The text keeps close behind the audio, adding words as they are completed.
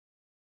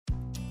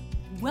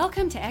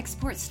Welcome to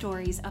Export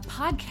Stories, a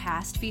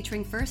podcast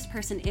featuring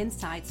first-person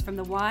insights from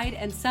the wide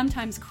and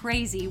sometimes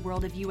crazy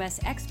world of U.S.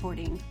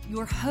 exporting.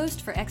 Your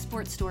host for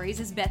Export Stories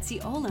is Betsy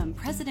Olam,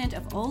 president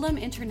of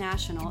Olam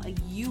International, a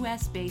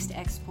U.S.-based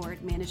export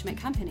management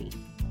company.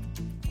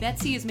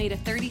 Betsy has made a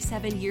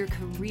 37-year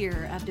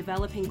career of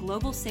developing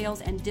global sales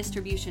and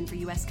distribution for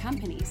U.S.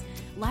 companies.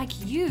 Like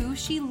you,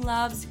 she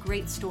loves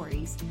great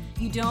stories.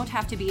 You don't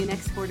have to be an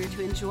exporter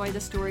to enjoy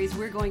the stories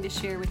we're going to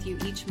share with you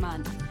each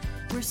month.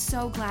 We're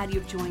so glad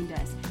you've joined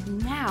us.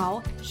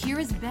 Now, here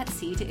is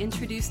Betsy to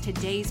introduce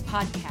today's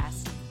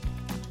podcast.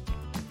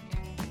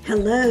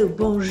 Hello,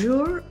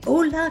 bonjour,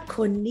 hola,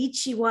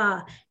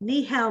 konnichiwa,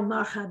 ni hao,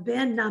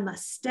 marhaban,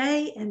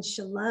 namaste, and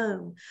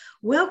shalom.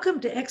 Welcome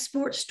to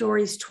Export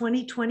Stories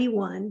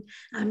 2021.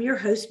 I'm your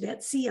host,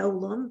 Betsy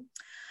Olam.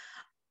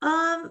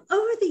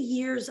 Over the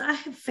years, I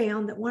have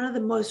found that one of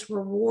the most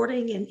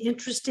rewarding and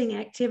interesting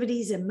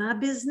activities in my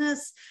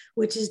business,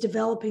 which is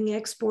developing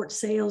export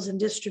sales and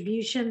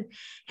distribution,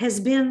 has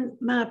been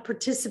my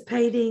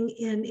participating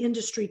in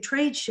industry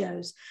trade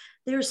shows.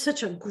 They're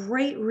such a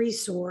great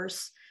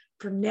resource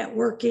for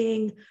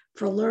networking,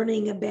 for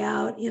learning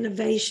about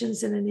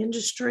innovations in an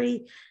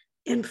industry,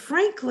 and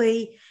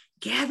frankly,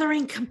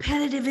 gathering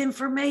competitive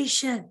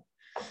information.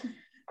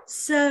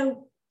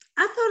 So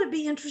I thought it'd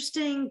be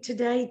interesting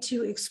today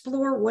to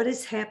explore what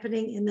is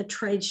happening in the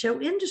trade show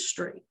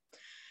industry.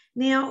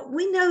 Now,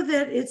 we know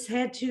that it's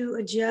had to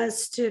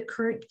adjust to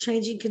current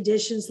changing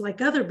conditions like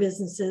other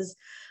businesses,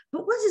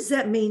 but what does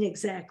that mean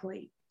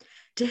exactly?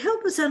 To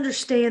help us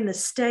understand the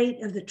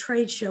state of the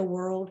trade show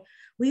world,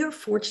 we are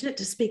fortunate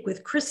to speak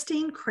with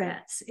Christine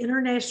Kratz,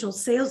 International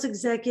Sales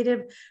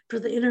Executive for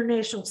the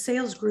International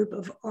Sales Group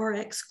of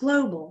RX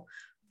Global,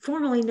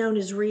 formerly known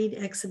as Reed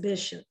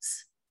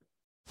Exhibitions.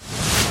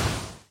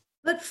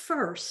 But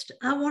first,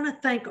 I want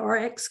to thank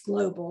RX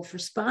Global for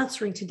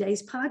sponsoring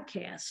today's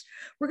podcast.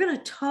 We're going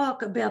to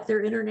talk about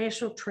their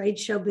international trade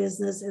show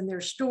business and their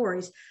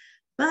stories,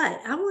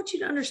 but I want you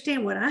to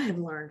understand what I have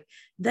learned.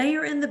 They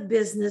are in the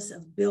business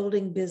of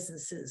building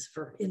businesses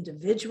for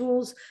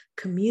individuals,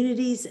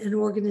 communities, and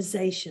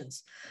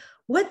organizations.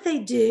 What they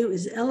do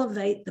is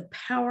elevate the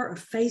power of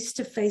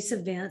face-to-face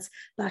events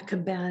by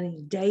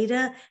combining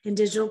data and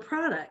digital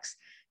products.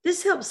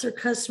 This helps their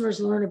customers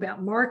learn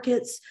about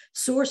markets,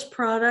 source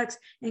products,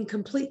 and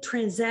complete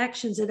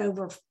transactions at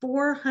over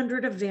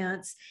 400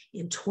 events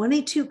in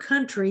 22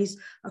 countries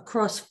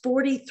across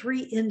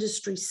 43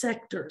 industry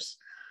sectors.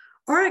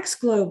 RX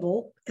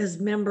Global, as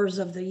members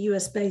of the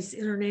US-based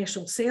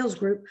International Sales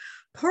Group,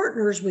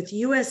 partners with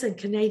US and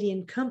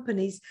Canadian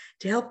companies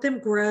to help them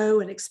grow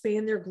and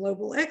expand their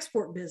global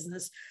export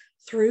business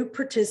through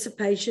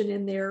participation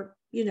in their,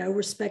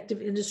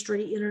 respective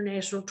industry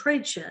international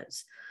trade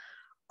shows.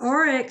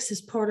 RX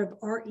is part of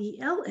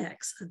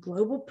RELX, a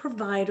global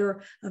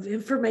provider of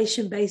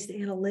information-based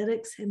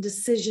analytics and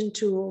decision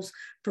tools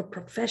for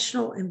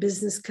professional and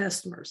business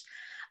customers.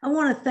 I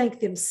want to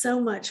thank them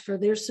so much for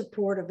their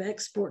support of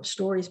Export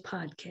Stories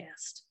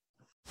podcast.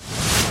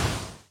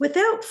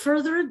 Without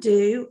further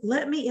ado,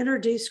 let me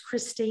introduce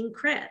Christine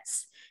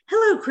Kratz.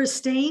 Hello,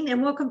 Christine,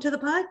 and welcome to the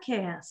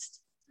podcast.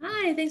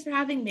 Hi, thanks for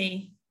having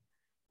me.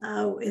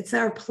 Oh, it's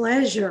our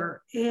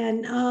pleasure.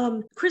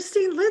 And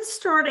Christine, let's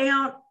start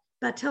out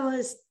by telling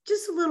us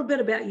just a little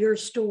bit about your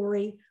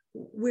story,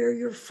 where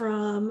you're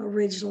from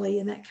originally,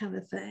 and that kind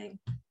of thing.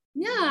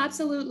 Yeah,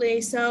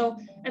 absolutely. So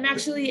I'm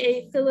actually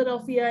a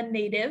Philadelphia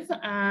native,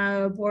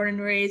 born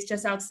and raised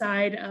just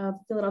outside of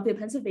Philadelphia,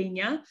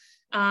 Pennsylvania.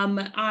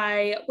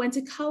 I went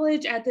to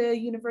college at the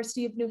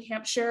University of New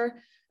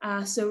Hampshire,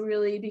 so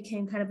really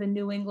became kind of a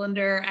New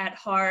Englander at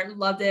heart,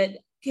 loved it,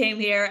 came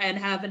here and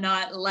have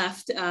not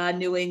left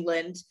New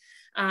England.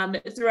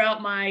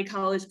 Throughout my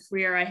college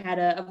career, I had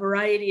a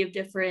variety of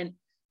different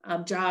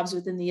jobs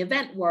within the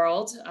event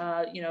world.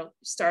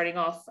 Starting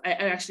off, I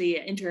actually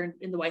interned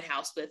in the White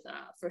House with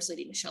First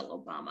Lady Michelle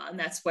Obama, and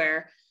that's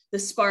where the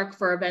spark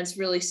for events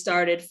really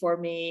started for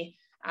me,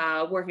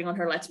 working on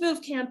her Let's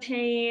Move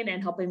campaign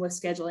and helping with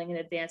scheduling in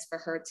advance for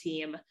her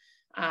team.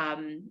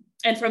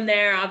 And from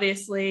there,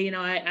 obviously,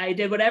 I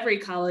did what every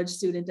college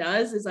student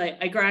does, is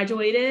I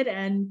graduated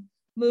and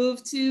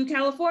moved to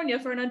California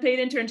for an unpaid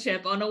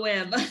internship on a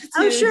whim.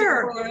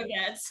 Sure.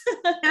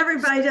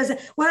 Everybody does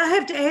it. Well, I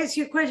have to ask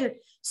you a question.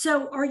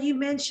 So are you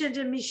mentioned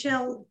in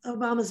Michelle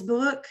Obama's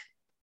book?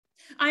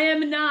 I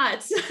am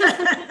not.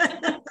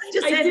 I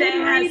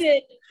did read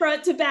it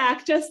front to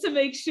back just to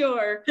make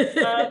sure.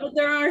 But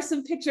there are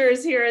some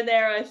pictures here and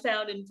there I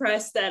found in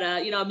press that,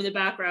 I'm in the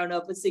background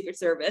of with Secret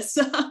Service.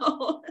 So.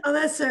 Oh,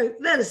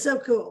 that is so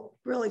cool.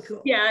 Really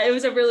cool. Yeah, it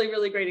was a really,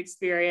 really great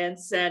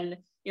experience. And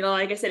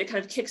like I said, it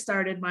kind of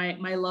kickstarted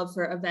my love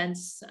for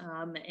events.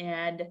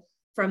 And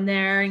from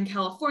there in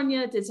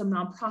California, did some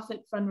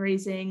nonprofit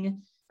fundraising,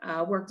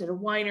 worked at a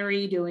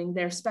winery doing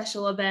their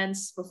special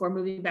events before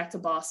moving back to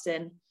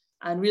Boston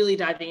and really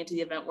diving into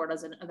the event world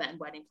as an event and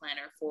wedding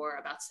planner for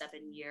about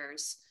 7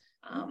 years.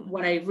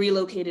 When I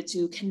relocated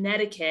to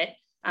Connecticut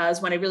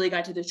is when I really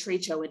got to the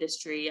trade show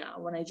industry,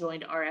 when I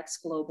joined RX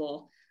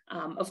Global.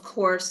 Of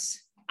course,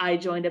 I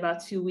joined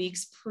about 2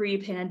 weeks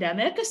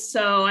pre-pandemic.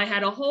 So I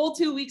had a whole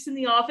 2 weeks in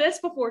the office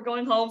before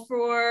going home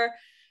for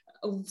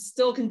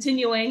still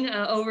continuing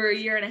over a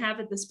year and a half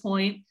at this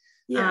point.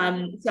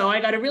 Yeah. So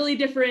I got a really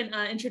different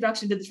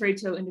introduction to the trade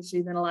show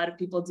industry than a lot of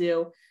people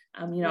do.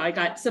 I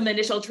got some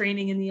initial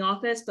training in the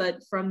office,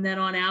 but from then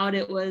on out,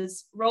 it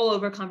was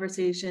rollover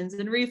conversations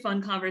and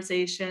refund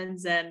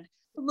conversations, and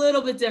a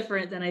little bit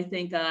different than I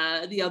think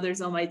the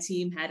others on my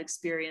team had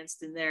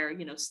experienced in their,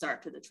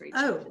 start to the trade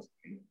show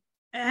industry.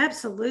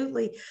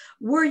 Absolutely.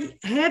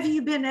 Have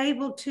you been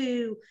able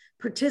to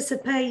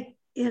participate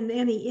in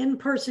any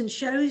in-person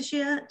shows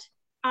yet?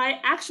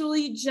 I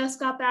actually just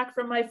got back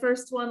from my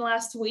first one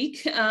last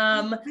week.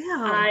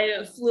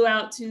 I flew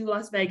out to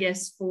Las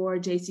Vegas for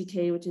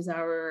JCK, which is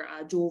our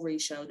jewelry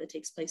show that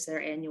takes place there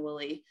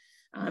annually.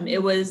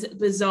 It was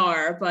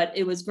bizarre, but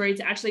it was great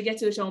to actually get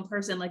to a show in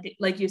person.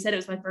 Like you said, it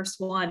was my first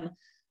one.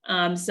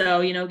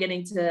 So,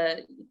 getting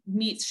to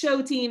meet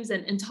show teams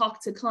and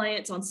talk to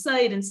clients on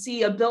site and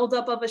see a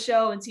buildup of a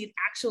show and see it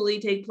actually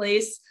take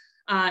place.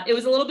 It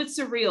was a little bit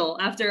surreal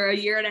after a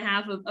year and a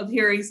half of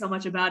hearing so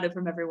much about it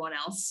from everyone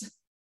else.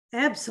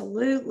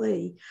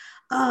 Absolutely.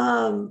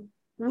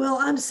 Well,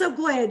 I'm so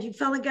glad you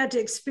finally got to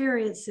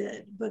experience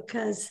it,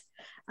 because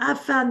I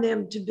found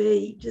them to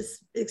be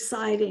just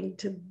exciting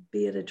to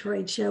be at a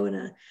trade show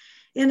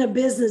in a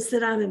business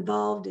that I'm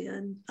involved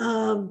in.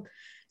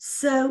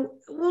 So,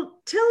 well,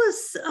 tell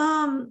us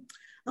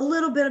a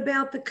little bit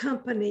about the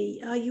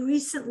company. You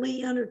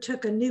recently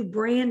undertook a new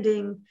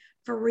branding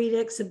for Reed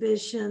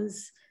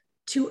Exhibitions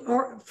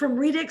from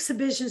Reed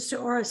Exhibitions to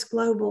RX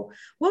Global.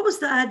 What was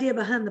the idea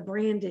behind the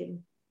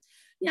branding?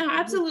 Yeah,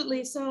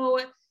 absolutely. So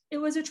it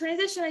was a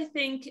transition, I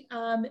think,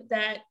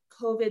 that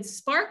COVID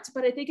sparked,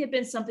 but I think it had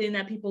been something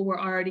that people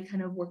were already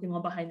kind of working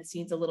on behind the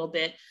scenes a little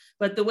bit.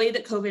 But the way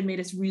that COVID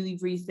made us really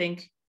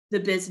rethink the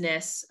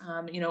business,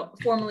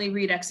 formerly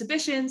Reed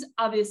Exhibitions,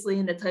 obviously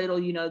in the title,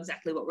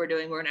 exactly what we're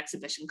doing. We're an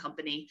exhibition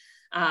company.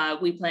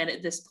 We plan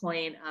at this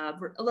point a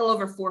little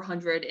over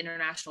 400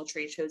 international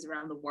trade shows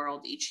around the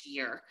world each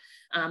year.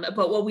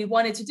 But what we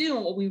wanted to do,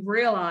 and what we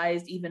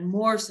realized even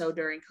more so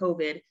during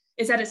COVID,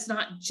 is that it's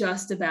not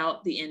just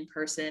about the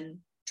in-person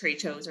trade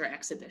shows or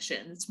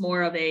exhibitions. It's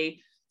more of a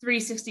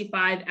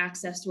 365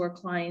 access to our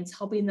clients,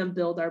 helping them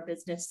build their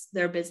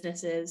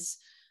businesses.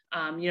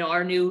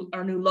 Our new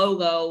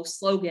logo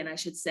slogan, I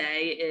should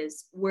say,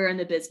 is "We're in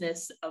the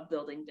business of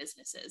building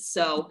businesses."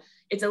 So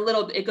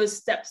it goes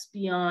steps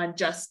beyond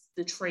just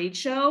the trade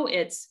show.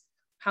 It's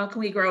how can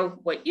we grow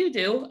what you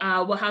do?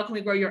 How can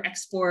we grow your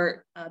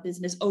export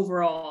business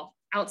overall?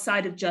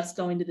 Outside of just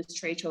going to this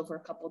trade show for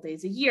a couple of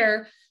days a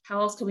year, how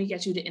else can we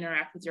get you to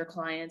interact with your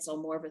clients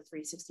on more of a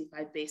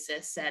 365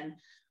 basis? And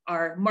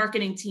our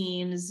marketing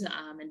teams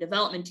and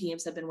development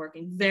teams have been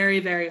working very,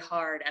 very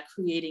hard at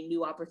creating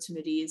new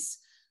opportunities,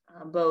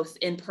 both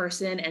in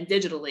person and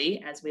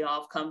digitally, as we all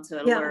have come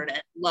to learn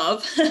and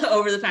love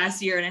over the past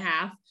year and a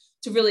half,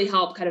 to really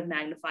help kind of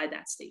magnify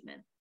that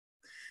statement.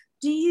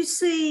 Do you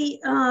see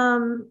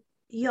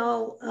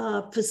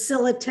y'all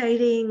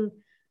facilitating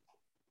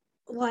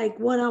like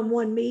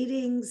one-on-one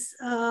meetings,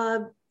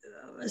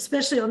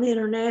 especially on the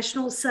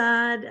international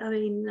side? I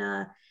mean,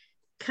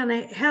 kind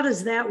of how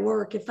does that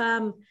work? If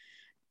I'm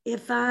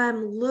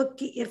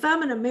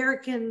an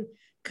American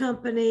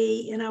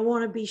company and I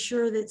want to be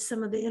sure that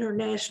some of the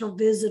international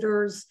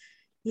visitors,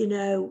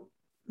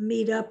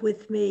 meet up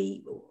with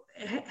me,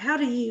 how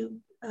do you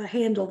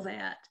handle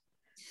that?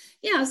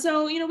 Yeah,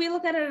 so, we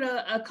look at it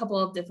a couple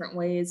of different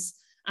ways.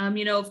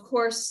 Of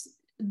course,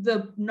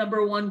 the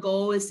number one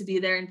goal is to be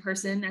there in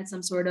person at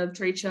some sort of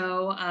trade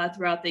show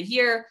throughout the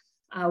year.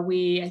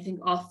 I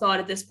think, all thought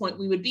at this point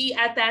we would be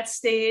at that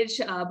stage,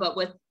 but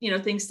with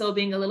things still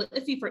being a little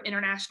iffy for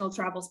international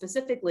travel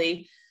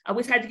specifically,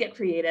 we've had to get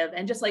creative.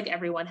 And just like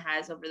everyone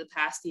has over the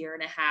past year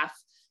and a half,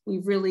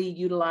 we've really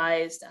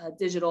utilized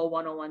digital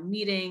one-on-one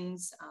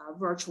meetings,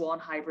 virtual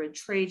and hybrid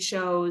trade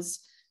shows.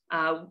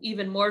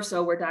 Even more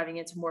so, we're diving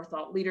into more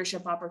thought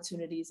leadership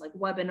opportunities like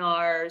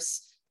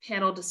webinars,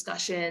 panel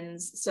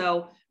discussions.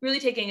 So really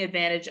taking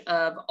advantage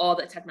of all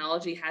that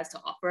technology has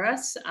to offer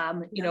us.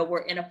 We're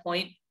in a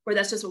point where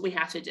that's just what we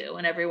have to do.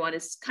 And everyone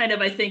is kind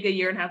of, I think, a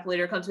year and a half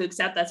later come to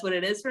accept that's what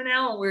it is for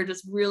now. And we're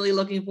just really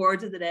looking forward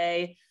to the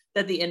day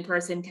that the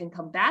in-person can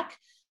come back.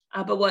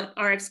 But what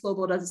RX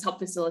Global does is help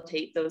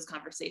facilitate those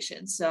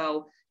conversations.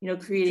 So,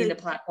 creating the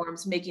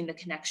platforms, making the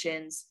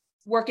connections,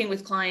 working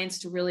with clients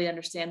to really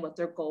understand what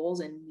their goals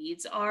and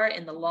needs are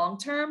in the long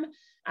term,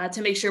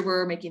 to make sure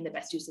we're making the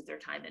best use of their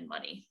time and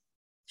money.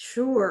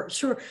 Sure.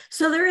 So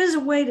there is a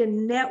way to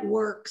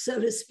network,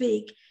 so to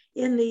speak,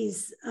 in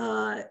these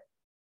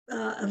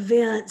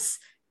events,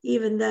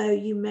 even though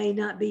you may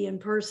not be in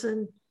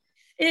person.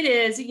 It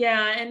is,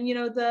 yeah. And,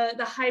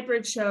 the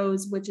hybrid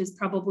shows, which is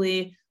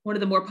probably one of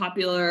the more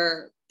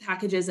popular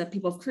packages that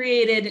people have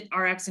created,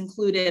 RX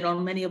included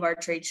on many of our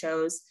trade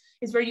shows,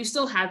 is where you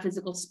still have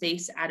physical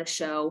space at a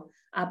show,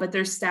 but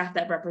there's staff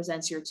that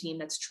represents your team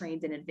that's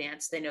trained in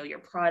advance. They know your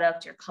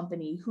product, your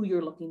company, who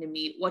you're looking to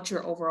meet, what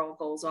your overall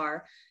goals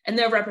are, and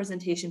their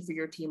representation for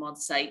your team on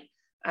site.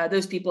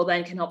 Those people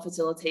then can help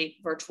facilitate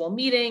virtual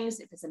meetings.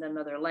 If it's in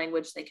another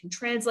language, they can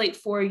translate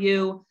for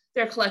you.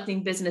 They're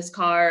collecting business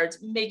cards,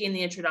 making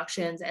the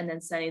introductions, and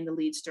then sending the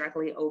leads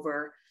directly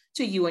over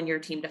to you and your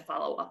team to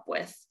follow up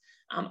with.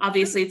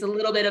 Obviously, it's a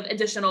little bit of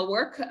additional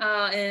work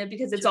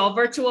because it's all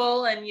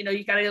virtual, and you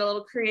got to get a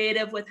little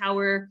creative with how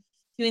we're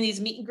doing these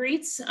meet and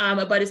greets.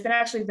 But it's been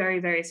actually very,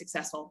 very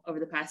successful over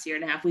the past year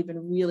and a half. We've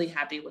been really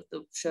happy with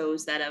the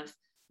shows that have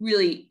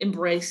really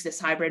embraced this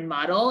hybrid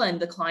model, and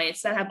the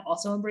clients that have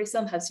also embraced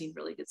them have seen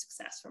really good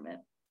success from it.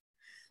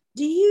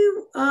 Do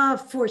you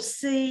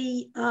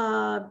foresee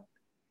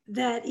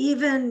that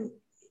even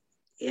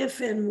if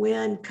and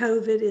when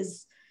COVID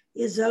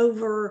is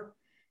over,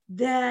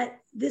 that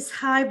this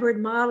hybrid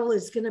model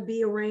is going to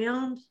be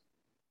around?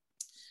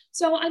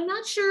 So I'm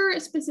not sure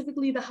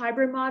specifically the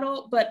hybrid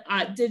model, but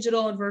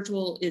digital and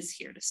virtual is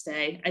here to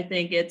stay. I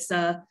think it's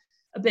a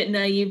bit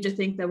naive to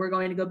think that we're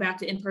going to go back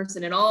to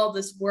in-person, and all of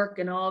this work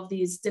and all of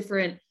these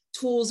different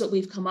tools that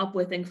we've come up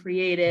with and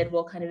created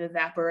will kind of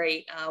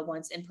evaporate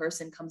once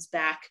in-person comes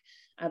back.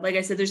 Like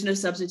I said, there's no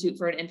substitute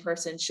for an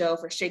in-person show,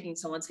 for shaking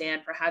someone's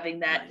hand, for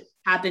having that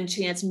happen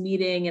chance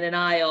meeting in an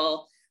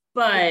aisle.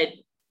 But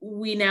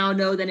we now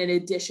know that in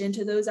addition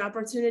to those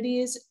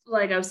opportunities,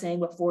 like I was saying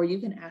before, you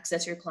can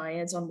access your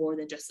clients on more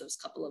than just those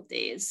couple of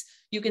days.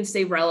 You can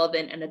stay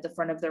relevant and at the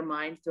front of their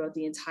mind throughout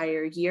the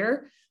entire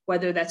year,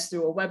 whether that's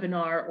through a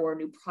webinar or a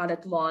new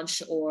product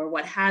launch or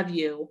what have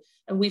you.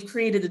 And we've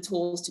created the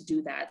tools to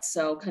do that.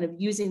 So kind of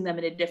using them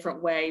in a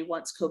different way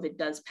once COVID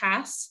does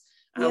pass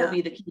will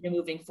be the key to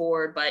moving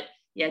forward. But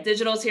yeah,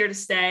 digital is here to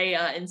stay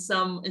in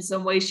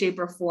some way, shape,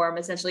 or form.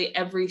 Essentially,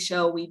 every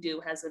show we do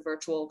has a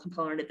virtual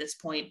component at this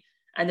point,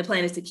 and the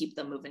plan is to keep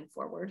them moving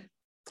forward.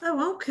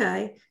 Oh,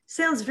 okay.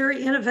 Sounds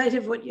very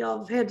innovative what y'all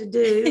have had to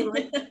do.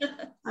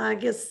 I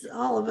guess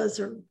all of us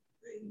are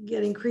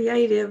getting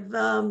creative.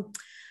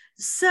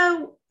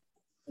 So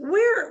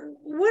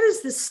what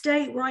is the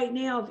state right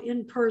now of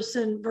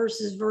in-person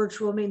versus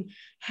virtual? I mean,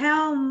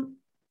 how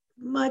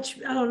much,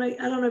 I don't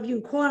know if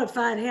you can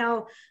quantify it,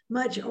 how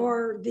much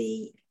are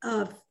the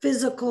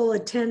physical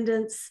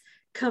attendance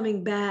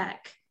coming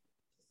back?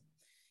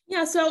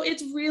 Yeah, so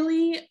it's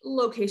really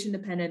location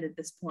dependent at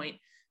this point.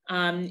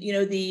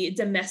 The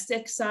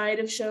domestic side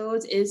of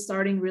shows is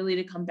starting really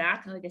to come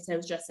back. Like I said, I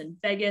was just in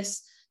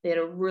Vegas. They had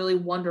a really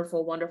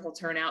wonderful, wonderful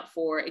turnout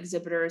for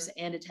exhibitors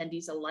and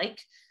attendees alike.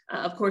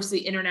 Of course,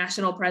 the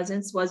international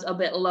presence was a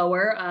bit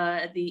lower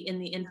in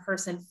the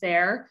in-person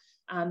fair.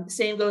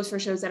 Same goes for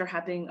shows that are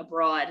happening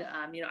abroad.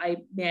 I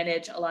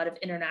manage a lot of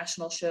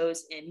international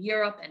shows in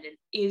Europe and in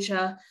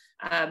Asia.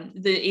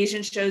 The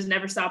Asian shows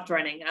never stopped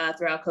running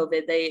throughout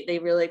COVID. They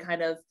really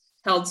kind of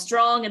held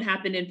strong and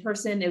happened in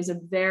person. It was a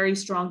very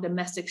strong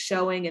domestic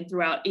showing and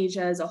throughout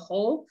Asia as a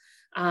whole.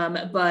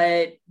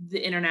 But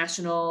the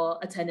international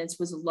attendance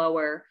was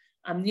lower.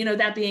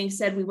 That being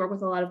said, we work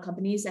with a lot of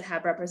companies that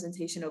have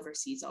representation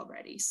overseas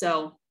already.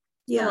 So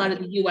a lot of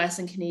the US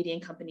and Canadian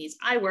companies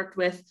I worked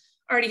with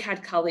already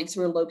had colleagues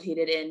who are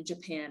located in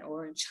Japan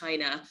or in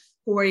China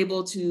who are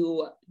able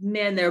to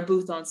man their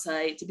booth on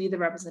site to be the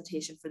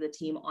representation for the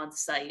team on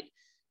site.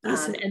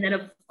 And then,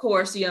 of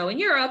course, in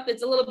Europe,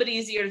 it's a little bit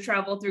easier to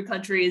travel through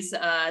countries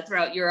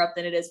throughout Europe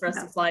than it is for us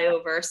to fly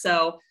over.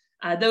 So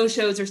those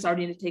shows are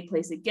starting to take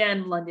place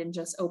again. London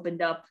just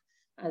opened up.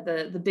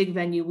 The big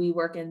venue we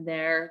work in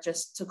there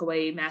just took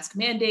away mask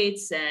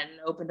mandates and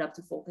opened up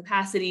to full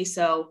capacity.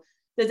 So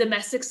the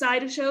domestic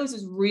side of shows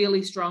is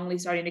really strongly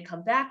starting to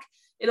come back.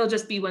 It'll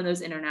just be when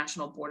those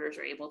international borders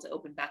are able to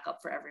open back up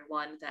for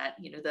everyone that,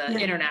 the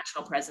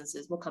international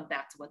presences will come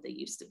back to what they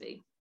used to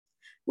be.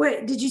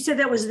 Wait, did you say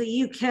that was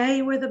the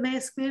UK where the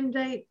mask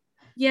mandate?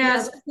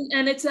 Yes,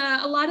 and it's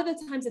a lot of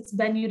the times it's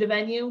venue to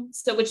venue,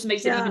 so which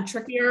makes it even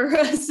trickier.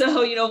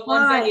 So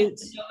one venue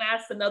has no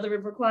masks, another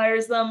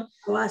requires them.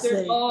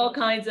 There's all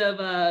kinds of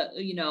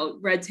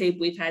red tape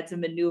we've had to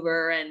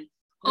maneuver, and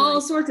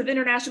all sorts of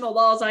international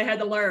laws I had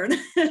to learn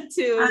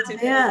to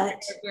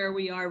where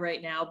we are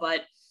right now.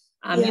 But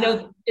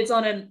it's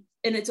on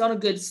a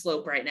good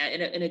slope right now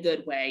in a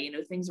good way.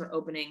 Things are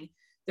opening.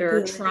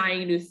 They're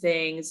trying new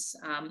things.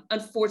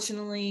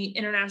 Unfortunately,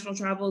 international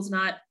travel is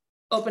not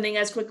opening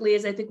as quickly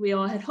as I think we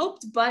all had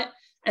hoped, but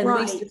at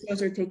least the shows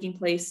are taking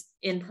place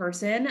in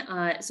person.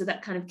 So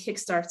that kind of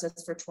kickstarts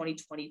us for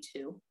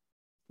 2022.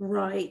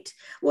 Right.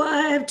 Well,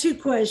 I have two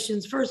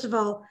questions. First of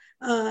all,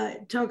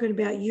 talking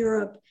about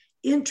Europe,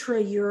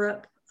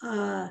 intra-Europe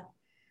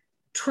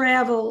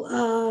travel,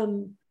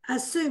 I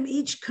assume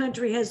each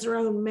country has their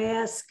own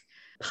mask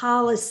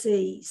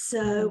policy.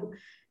 So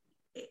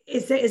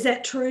is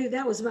that true?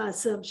 That was my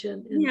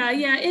assumption. Yeah,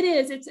 it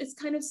is. It's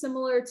kind of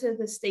similar to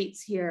the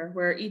states here,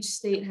 where each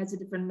state has a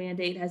different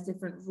mandate, has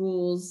different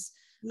rules.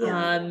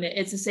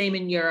 It's the same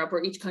in Europe,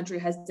 where each country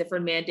has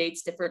different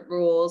mandates, different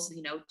rules.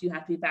 Do you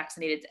have to be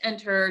vaccinated to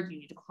enter? Do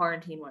you need to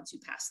quarantine once you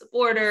pass the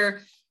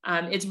border?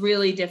 It's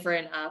really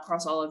different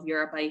across all of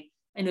Europe.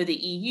 I know the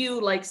EU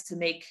likes to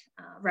make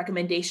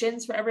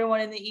recommendations for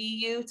everyone in the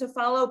EU to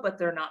follow, but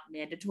they're not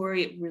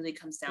mandatory. It really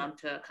comes down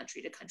to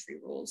country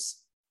rules.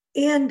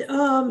 And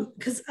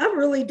because I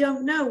really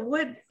don't know,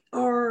 what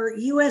are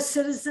U.S.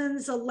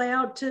 citizens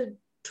allowed to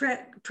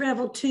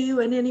travel to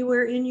and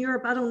anywhere in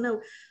Europe? I don't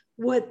know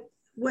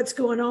what's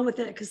going on with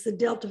that, because the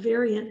Delta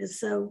variant is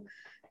so,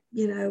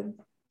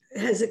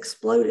 has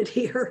exploded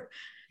here.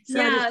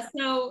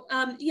 So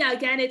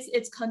again,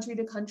 it's country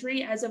to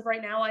country. As of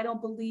right now, I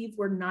don't believe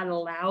we're not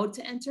allowed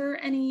to enter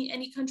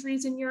any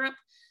countries in Europe.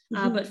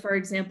 But for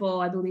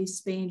example, I believe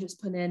Spain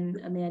just put in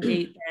a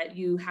mandate that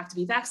you have to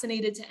be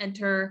vaccinated to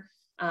enter.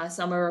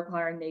 Some are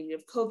requiring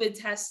negative COVID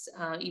tests,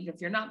 even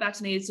if you're not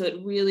vaccinated. So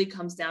it really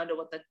comes down to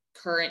what the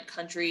current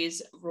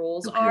country's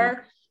rules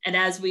are. And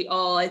as we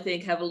all, I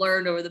think, have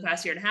learned over the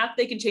past year and a half,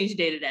 they can change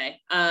day to day.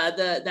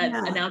 That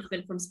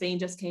announcement from Spain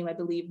just came, I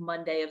believe,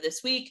 Monday of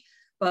this week.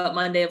 But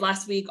Monday of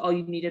last week, all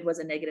you needed was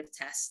a negative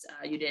test.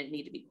 You didn't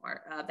need to be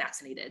more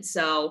vaccinated.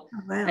 So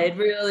it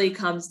really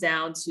comes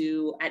down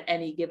to, at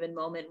any given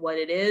moment, what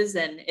it is.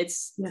 And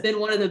it's been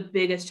one of the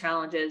biggest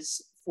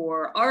challenges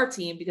for our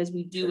team, because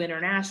we do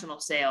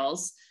international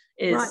sales,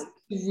 is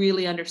to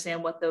really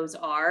understand what those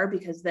are,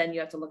 because then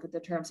you have to look at the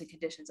terms and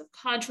conditions of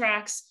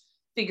contracts,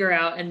 figure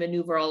out and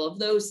maneuver all of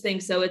those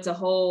things. So it's a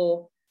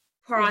whole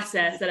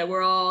process that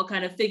we're all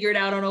kind of figured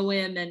out on a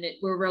whim, and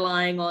we're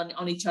relying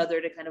on each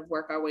other to kind of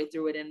work our way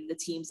through it, and the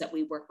teams that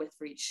we work with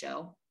for each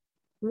show.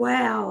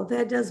 Wow,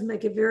 that does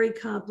make it very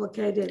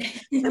complicated.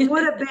 And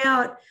what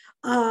about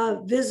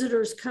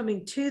visitors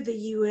coming to the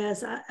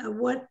U.S.?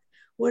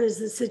 What is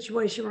the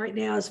situation right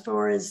now as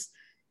far as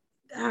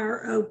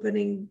our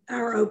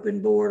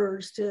open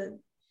borders to?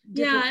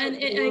 And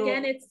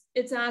again,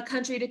 it's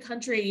country to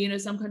country.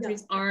 Some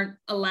countries aren't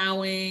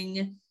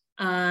allowing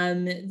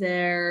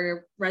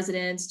their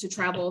residents to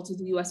travel to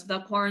the U.S.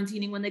 without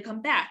quarantining when they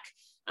come back.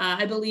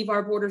 I believe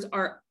our borders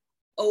are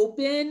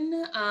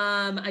open.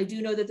 I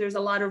do know that there's a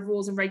lot of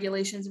rules and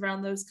regulations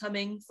around those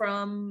coming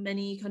from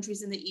many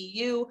countries in the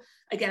EU.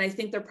 Again, I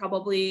think they're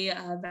probably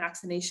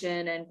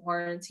vaccination and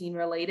quarantine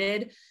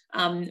related,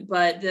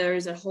 but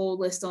there's a whole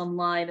list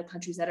online of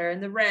countries that are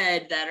in the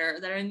red, that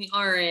are in the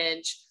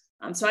orange.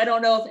 So I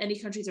don't know if any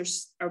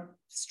countries are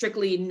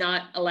strictly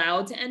not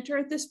allowed to enter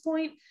at this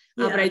point.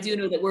 But I do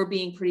know that we're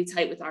being pretty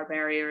tight with our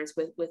barriers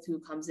with who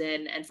comes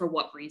in and for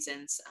what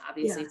reasons.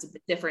 Obviously, it's a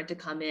bit different to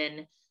come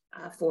in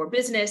for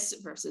business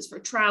versus for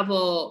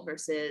travel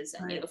versus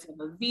from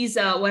a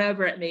visa,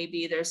 whatever it may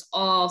be. There's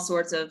all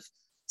sorts of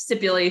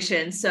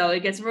stipulations, so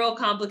it gets real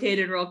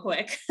complicated real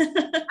quick.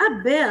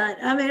 I bet.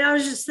 I mean, I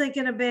was just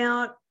thinking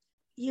about,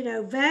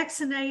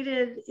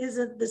 vaccinated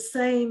isn't the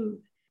same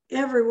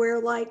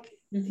everywhere. Like,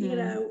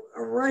 a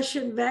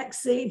Russian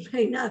vaccine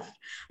may not,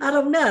 I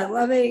don't know.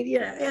 I mean,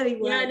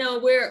 anyway. Yeah, no,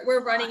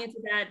 we're running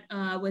into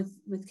that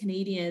with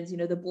Canadians.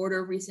 The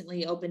border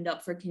recently opened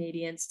up for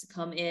Canadians to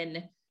come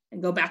in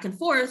and go back and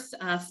forth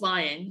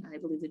flying. I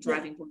believe the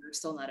driving border is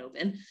still not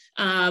open,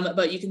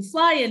 but you can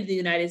fly into the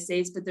United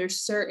States, but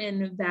there's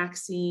certain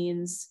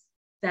vaccines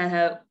that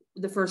have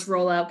the first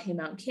rollout came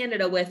out in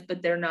Canada with,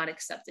 but they're not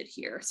accepted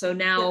here. So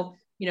now,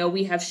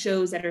 we have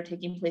shows that are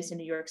taking place in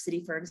New York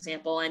City, for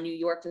example, and New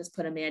York has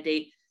put a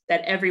mandate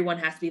that everyone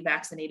has to be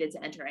vaccinated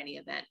to enter any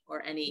event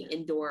or any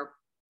indoor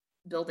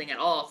building at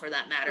all, for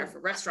that matter,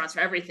 for restaurants, for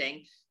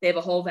everything. They have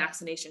a whole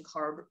vaccination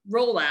card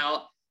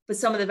rollout, but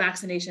some of the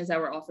vaccinations that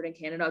were offered in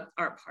Canada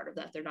aren't part of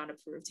that. They're not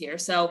approved here.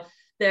 So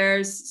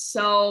there's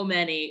so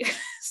many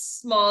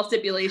small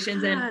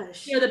stipulations.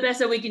 Gosh. And the best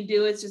that we can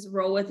do is just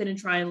roll with it and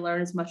try and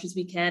learn as much as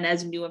we can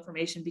as new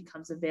information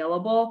becomes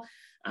available.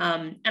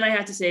 And I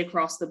have to say,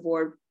 across the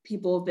board,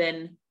 people have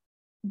been,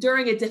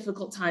 during a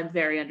difficult time,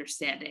 very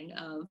understanding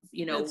of,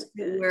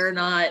 we're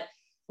not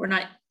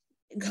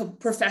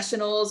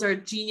professionals or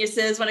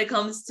geniuses when it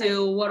comes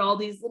to what all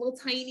these little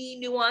tiny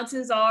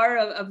nuances are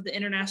of the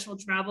international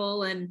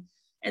travel. And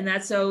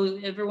that's, so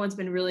everyone's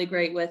been really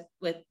great with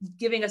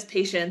giving us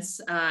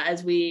patience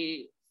as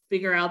we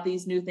figure out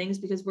these new things,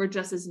 because we're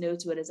just as new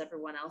to it as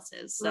everyone else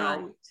is.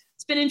 So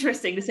it's been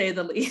interesting, to say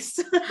the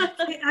least.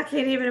 I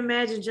can't even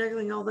imagine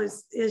juggling all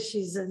those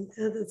issues, and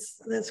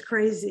that's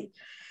crazy.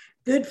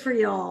 Good for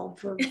y'all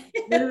for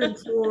moving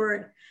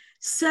forward.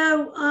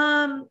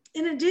 So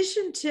in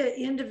addition to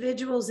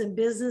individuals and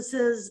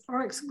businesses,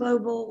 RX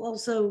Global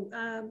also,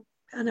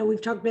 I know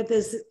we've talked about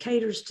this, it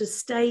caters to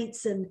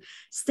states and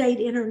state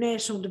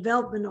international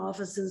development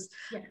offices.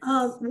 Yes.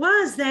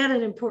 Why is that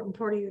an important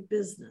part of your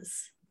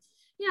business?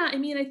 Yeah, I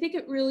mean, I think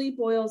it really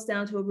boils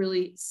down to a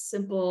really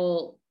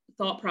simple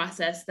thought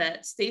process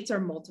that states are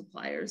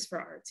multipliers for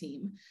our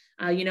team.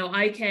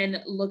 I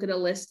can look at a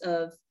list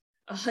of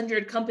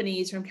 100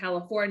 companies from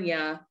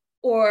California,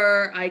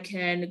 or I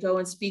can go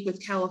and speak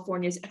with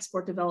California's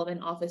Export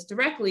Development Office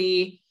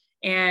directly,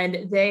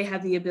 and they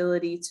have the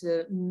ability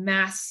to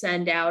mass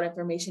send out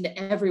information to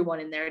everyone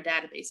in their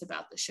database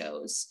about the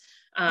shows.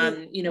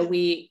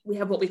 We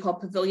have what we call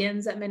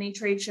pavilions at many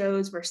trade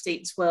shows, where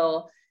states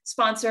will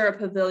sponsor a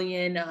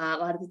pavilion, a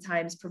lot of the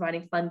times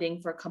providing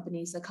funding for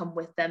companies that come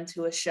with them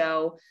to a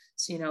show.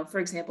 So, for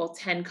example,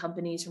 10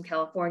 companies from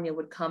California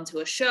would come to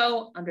a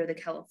show under the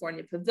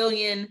California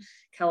Pavilion.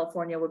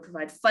 California would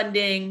provide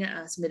funding,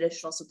 some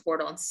additional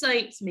support on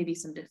site, maybe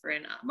some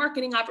different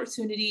marketing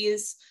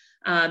opportunities.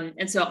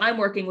 And so I'm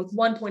working with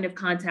one point of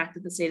contact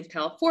at the state of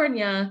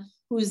California,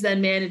 who's then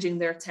managing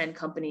their 10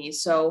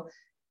 companies. So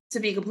to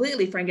be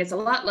completely frank, it's a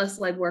lot less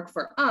legwork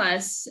for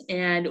us,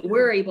 and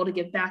we're able to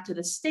give back to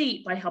the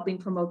state by helping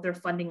promote their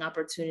funding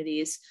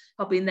opportunities,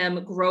 helping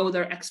them grow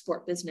their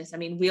export business. I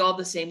mean, we all have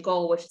the same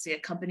goal, which is to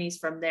get companies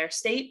from their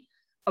state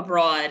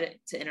abroad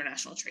to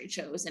international trade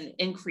shows and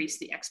increase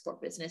the export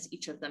business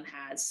each of them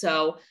has.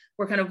 So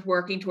we're kind of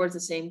working towards the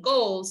same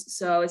goals.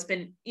 So it's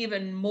been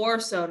even more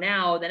so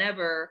now than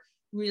ever,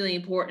 really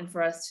important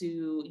for us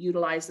to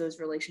utilize those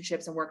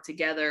relationships and work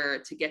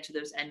together to get to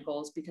those end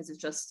goals, because it's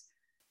just,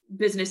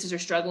 businesses are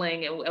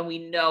struggling, and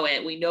we know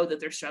it. We know that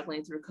they're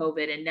struggling through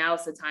COVID, and now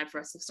is the time for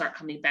us to start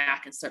coming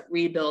back and start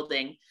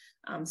rebuilding.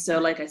 So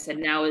like I said,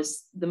 now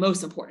is the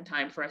most important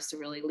time for us to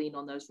really lean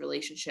on those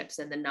relationships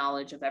and the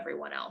knowledge of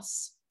everyone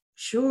else.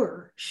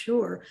 Sure.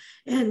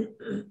 And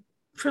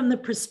from the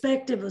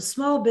perspective of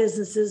small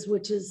businesses,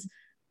 which is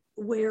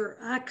where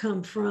I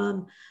come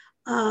from,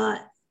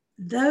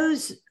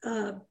 those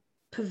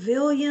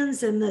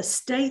pavilions and the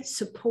state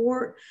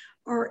support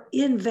are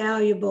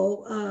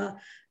invaluable.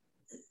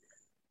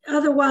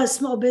 Otherwise,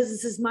 small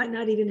businesses might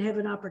not even have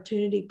an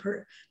opportunity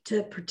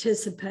to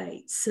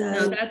participate.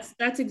 So no,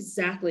 that's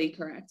exactly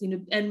correct.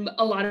 And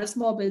a lot of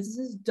small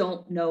businesses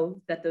don't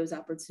know that those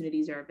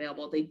opportunities are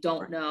available. They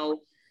don't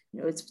know.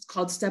 It's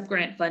called STEP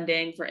grant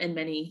funding in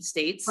many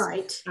states.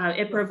 Right.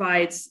 It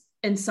provides,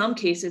 in some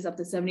cases, up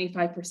to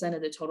 75%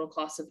 of the total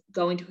cost of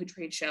going to a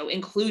trade show,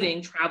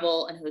 including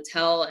travel and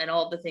hotel and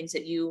all the things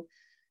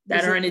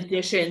that are in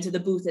addition to the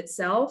booth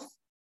itself.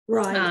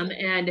 Right.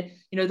 And,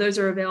 those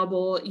are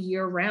available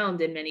year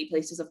round in many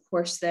places. Of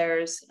course,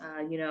 there's,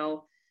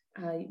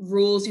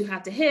 rules you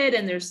have to hit,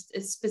 and there's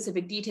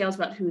specific details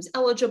about who's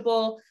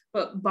eligible,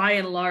 but by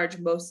and large,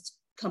 most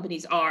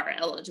companies are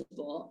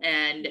eligible,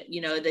 and,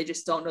 they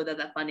just don't know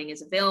that funding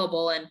is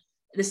available. And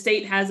the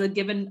state has a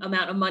given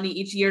amount of money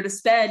each year to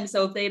spend.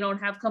 So if they don't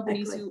have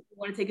companies who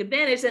want to take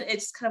advantage, then it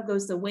just kind of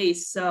goes to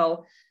waste.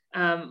 So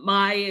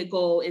my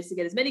goal is to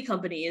get as many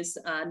companies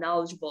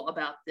knowledgeable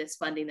about this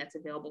funding that's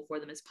available for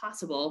them as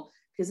possible,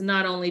 because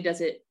not only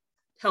does it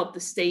help the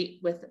state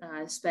with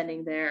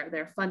spending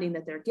their funding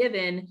that they're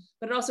given,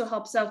 but it also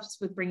helps us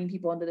with bringing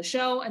people into the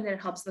show, and then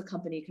it helps the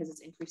company because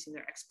it's increasing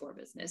their export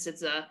business.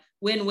 It's a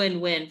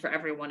win-win-win for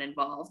everyone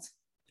involved.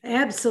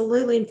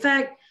 Absolutely. In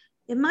fact,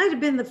 it might have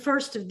been the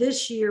first of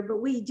this year,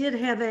 but we did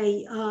have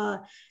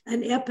an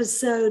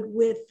episode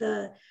with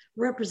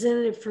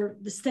representative for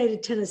the state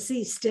of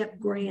Tennessee STEP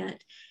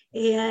grant.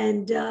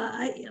 And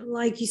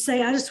like you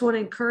say, I just want to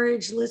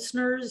encourage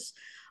listeners,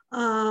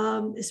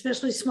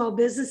 especially small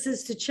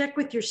businesses, to check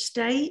with your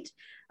state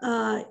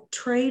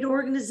trade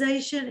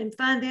organization and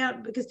find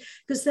out,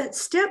 because that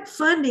STEP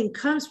funding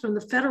comes from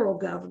the federal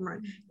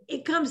government.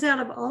 It comes out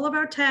of all of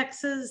our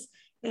taxes,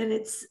 and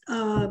it's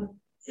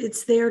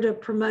there to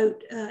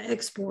promote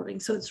exporting.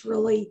 So it's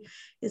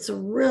a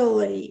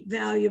really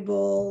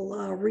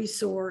valuable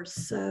resource.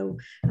 So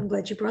I'm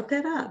glad you brought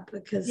that up,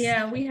 because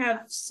we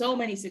have so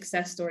many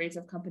success stories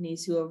of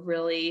companies who have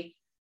really,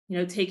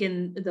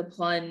 taken the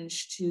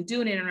plunge to do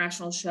an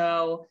international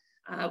show.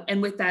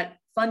 And with that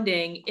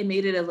funding, it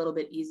made it a little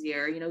bit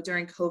easier.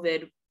 During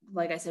COVID,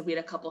 like I said, we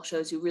had a couple of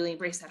shows who really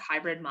embraced that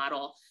hybrid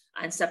model,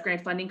 and STEP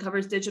grant funding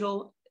covers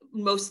digital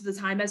most of the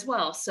time as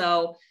well.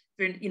 So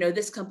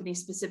this company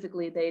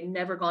specifically, they'd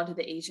never gone to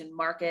the Asian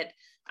market.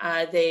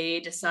 They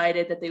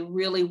decided that they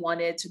really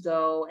wanted to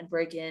go and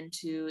break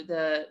into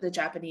the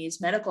Japanese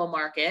medical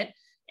market.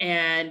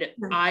 And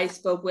I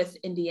spoke with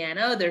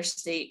Indiana, their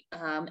state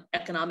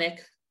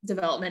economic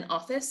development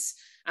office.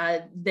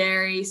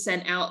 They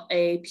sent out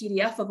a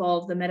PDF of all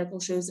of the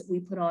medical shows that we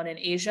put on in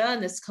Asia.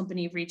 And this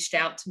company reached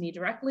out to me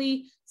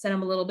directly, said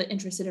I'm a little bit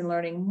interested in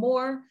learning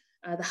more.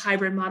 The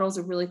hybrid model is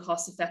a really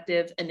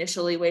cost-effective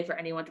initially way for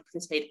anyone to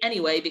participate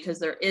anyway, because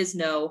there is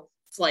no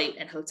flight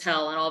and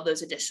hotel and all of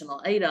those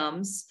additional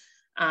items.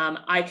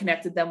 I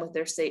connected them with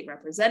their state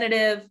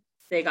representative.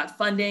 They got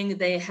funding.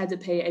 They had to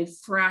pay a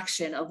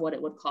fraction of what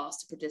it would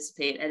cost to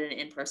participate at an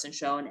in-person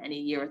show in any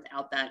year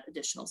without that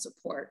additional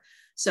support.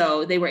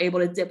 So they were able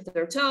to dip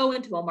their toe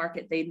into a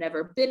market they'd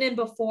never been in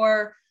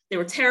before. They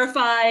were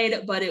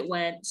terrified, but it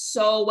went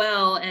so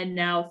well. And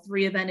now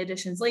 3 event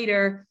editions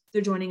later,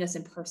 they're joining us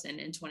in person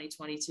in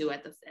 2022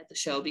 at the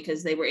show,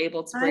 because they were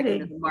able to break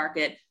into the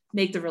market,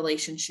 make the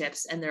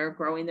relationships, and they're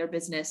growing their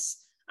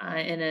business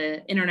in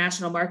an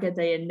international market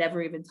they had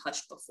never even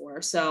touched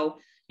before. So,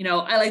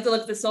 I like to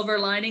look at the silver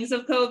linings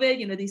of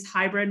COVID. These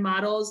hybrid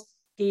models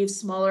gave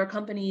smaller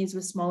companies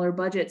with smaller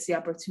budgets the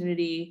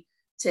opportunity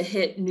to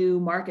hit new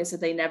markets that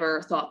they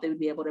never thought they would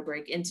be able to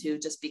break into,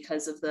 just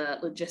because of the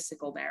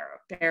logistical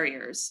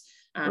barriers.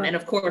 And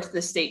of course,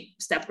 the state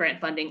STEP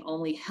grant funding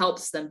only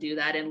helps them do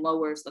that and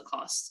lowers the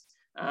cost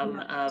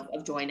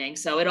of joining.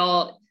 So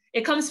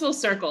it comes full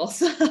circle.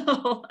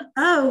 So.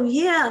 Oh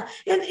yeah,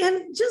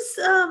 and just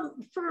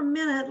for a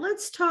minute,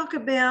 let's talk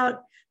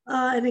about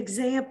an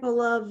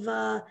example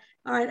of.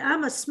 All right,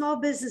 I'm a small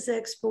business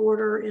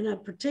exporter in a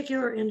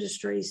particular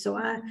industry, so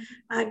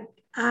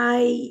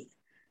I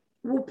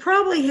will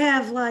probably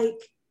have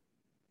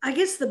I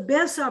guess the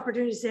best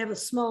opportunity is to have a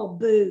small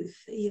booth,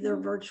 either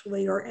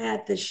virtually or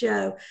at the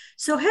show.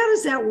 So how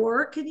does that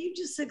work? Can you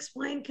just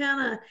explain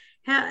kind of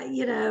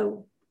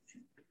how,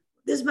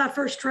 this is my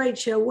first trade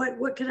show.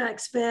 What can I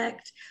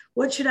expect?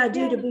 What should I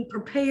do to be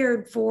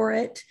prepared for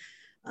it?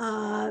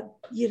 To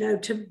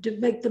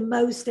make the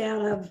most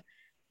out of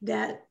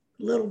that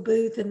little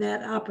booth and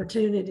that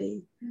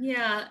opportunity.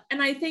 Yeah.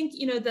 And I think,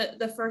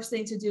 the first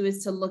thing to do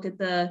is to look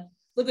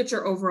at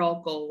your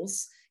overall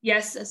goals.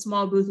 Yes, a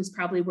small booth is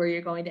probably where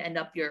you're going to end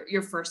up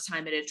your first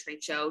time at a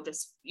trade show,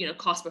 just,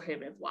 cost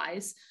prohibitive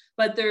wise.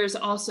 But there's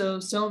also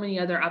so many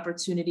other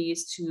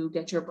opportunities to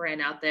get your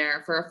brand out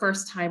there. For a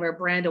first timer,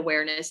 brand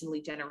awareness and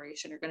lead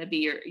generation are going to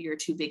be your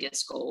two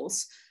biggest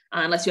goals.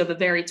 Unless you have a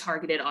very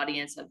targeted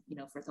audience of,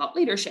 for thought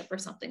leadership or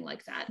something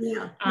like that.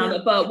 Yeah.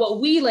 But what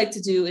we like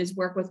to do is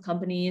work with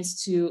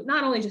companies to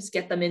not only just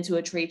get them into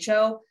a trade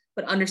show,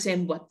 but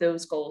understand what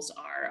those goals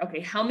are. Okay,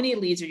 how many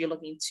leads are you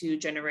looking to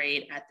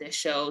generate at this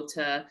show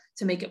to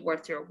make it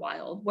worth your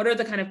while? What are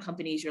the kind of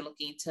companies you're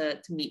looking to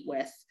meet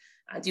with?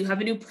 Do you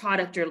have a new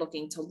product you're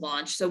looking to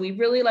launch? So we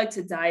really like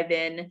to dive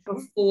in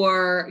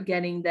before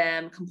getting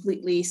them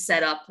completely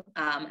set up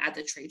at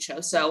the trade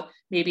show. So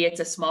maybe it's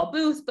a small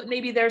booth, but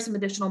maybe there's some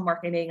additional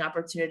marketing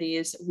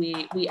opportunities we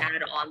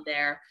add on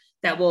there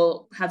that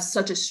will have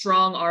such a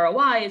strong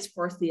ROI, it's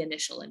worth the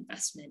initial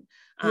investment.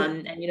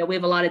 And, we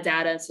have a lot of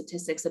data and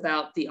statistics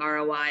about the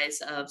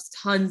ROIs of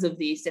tons of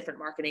these different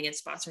marketing and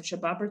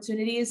sponsorship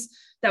opportunities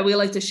that we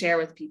like to share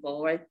with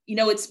people, right? We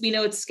know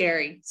it's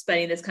scary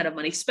spending this kind of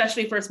money,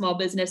 especially for a small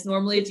business.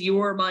 Normally it's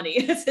your money.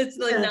 It's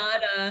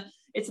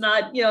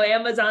not,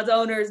 Amazon's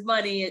owner's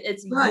money.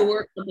 It's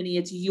your company.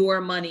 It's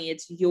your money.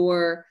 It's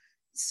your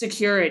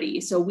security.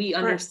 So we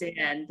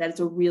understand that it's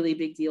a really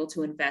big deal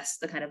to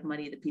invest the kind of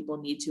money that people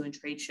need to in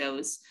trade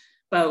shows,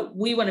 but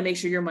we want to make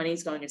sure your money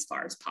is going as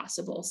far as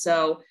possible.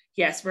 So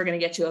yes, we're going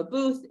to get you a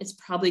booth. It's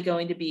probably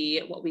going to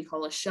be what we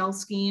call a shell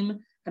scheme,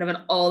 kind of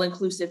an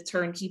all-inclusive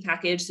turnkey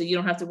package. So you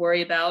don't have to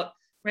worry about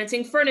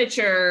renting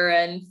furniture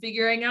and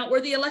figuring out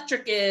where the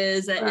electric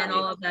is and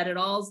all of that. It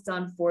all is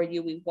done for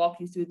you. We walk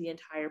you through the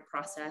entire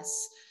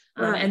process.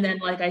 And then,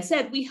 like I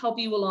said, we help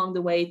you along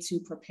the way to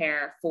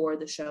prepare for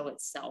the show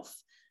itself.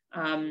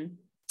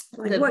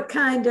 What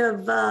kind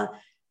of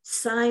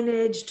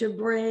signage to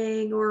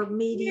bring or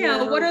media?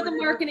 Yeah, what are the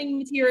marketing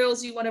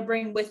materials you want to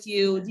bring with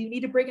you? Do you need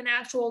to bring an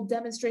actual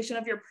demonstration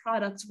of your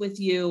product with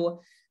you?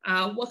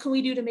 What can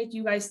we do to make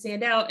you guys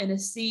stand out in a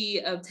sea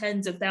of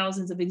tens of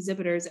thousands of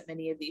exhibitors at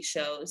many of these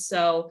shows?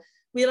 So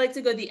we like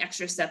to go the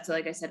extra step to,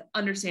 like I said,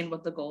 understand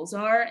what the goals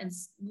are and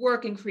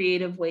work in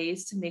creative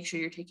ways to make sure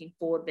you're taking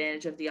full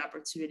advantage of the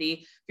opportunity.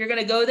 If you're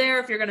going to go there,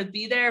 if you're going to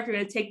be there, if you're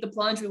going to take the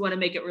plunge, we want to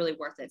make it really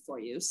worth it for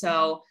you.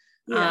 So,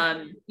 we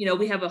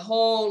have a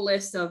whole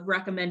list of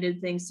recommended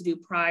things to do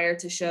prior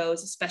to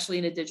shows, especially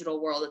in a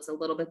digital world. It's a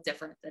little bit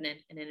different than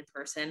in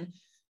person.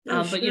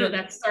 But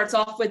that starts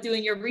off with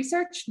doing your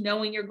research,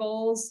 knowing your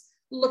goals,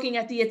 looking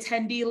at the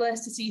attendee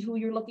list to see who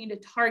you're looking to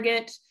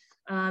target,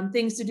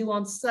 things to do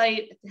on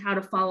site, how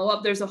to follow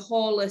up. There's a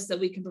whole list that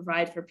we can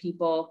provide for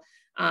people.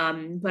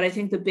 But I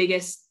think the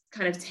biggest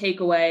kind of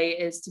takeaway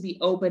is to be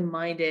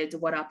open-minded to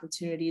what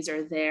opportunities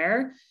are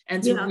there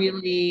and to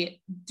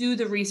really do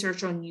the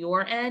research on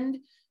your end.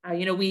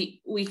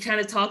 We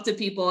kind of talk to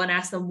people and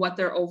ask them what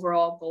their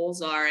overall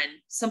goals are. And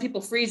some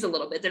people freeze a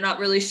little bit. They're not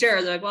really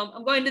sure. They're like, well,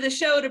 I'm going to the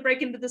show to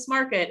break into this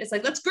market. It's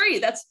like, that's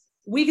great.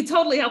 We could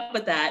totally help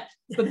with that.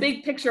 But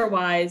big picture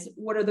wise,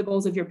 what are the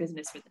goals of your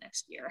business for the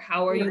next year?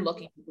 How are you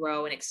looking to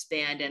grow and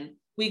expand? And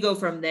we go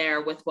from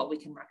there with what we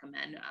can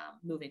recommend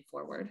moving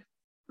forward.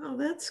 Oh,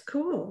 that's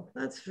cool.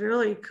 That's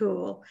really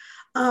cool.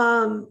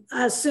 I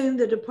assume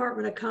the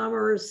Department of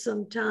Commerce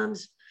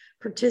sometimes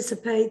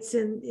participates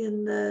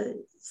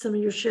in some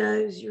of your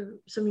shows,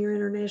 some of your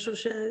international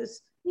shows.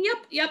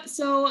 Yep.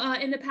 So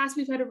in the past,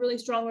 we've had a really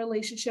strong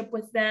relationship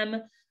with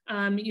them.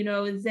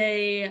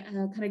 They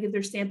kind of give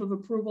their stamp of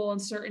approval on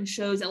certain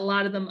shows. A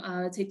lot of them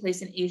take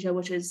place in Asia,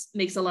 which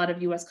makes a lot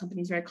of US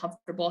companies very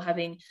comfortable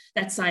having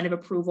that sign of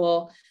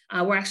approval.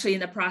 We're actually in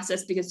the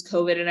process, because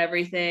COVID and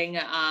everything,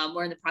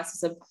 we're in the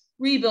process of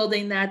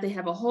rebuilding that. They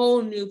have a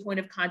whole new point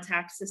of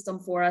contact system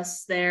for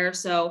us there.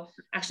 So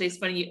actually, it's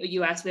funny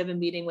you asked, we have a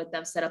meeting with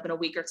them set up in a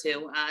week or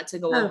two to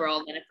go over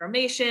all that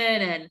information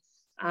and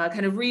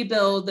kind of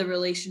rebuild the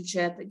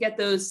relationship, get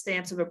those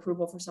stamps of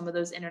approval for some of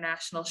those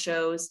international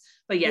shows.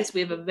 But yes, we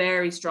have a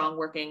very strong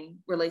working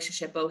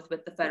relationship, both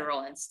with the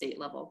federal and state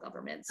level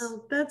governments.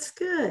 Oh, that's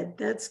good.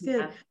 That's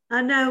good. Yeah.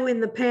 I know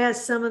in the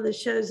past, some of the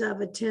shows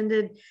I've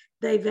attended,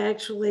 they've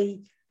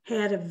actually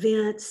had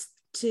events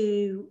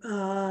to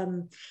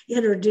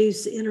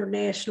introduce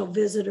international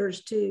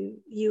visitors to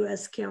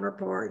U.S.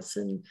 counterparts.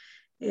 And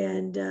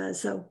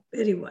so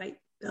anyway,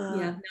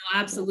 Yeah, no,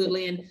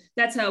 absolutely. And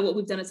that's what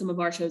we've done at some of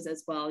our shows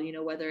as well,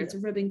 whether it's a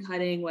ribbon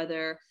cutting,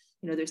 whether,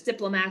 there's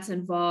diplomats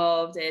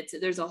involved,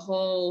 there's a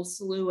whole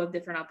slew of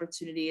different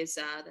opportunities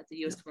that the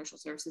U.S. Commercial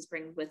Services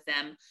bring with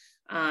them.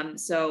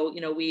 So,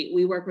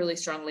 we work really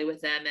strongly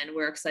with them, and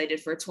we're excited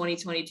for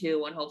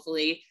 2022 when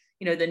hopefully,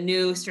 the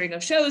new string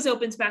of shows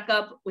opens back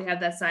up. We have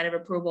that sign of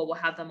approval. We'll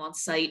have them on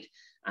site,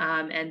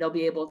 and they'll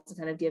be able to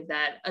kind of give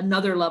that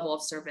another level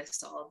of service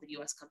to all of the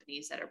U.S.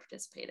 companies that are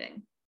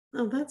participating.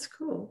 Oh, that's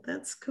cool.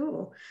 That's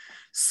cool.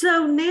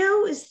 So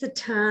now is the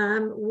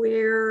time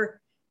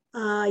where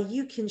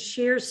you can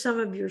share some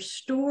of your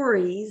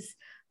stories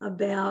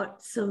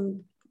about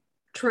some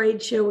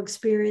trade show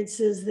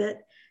experiences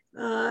that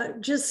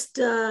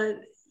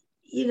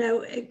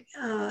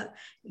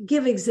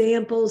give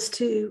examples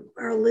to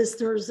our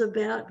listeners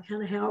about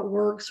kind of how it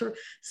works, or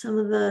some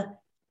of the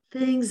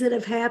things that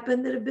have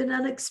happened that have been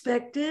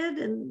unexpected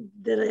and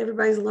that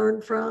everybody's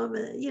learned from,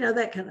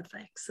 that kind of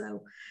thing.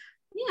 So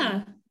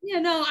yeah,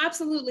 no,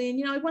 absolutely.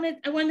 And, I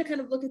wanted to kind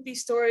of look at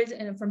these stories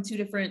and from two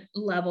different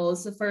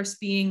levels. The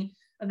first being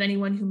of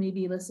anyone who may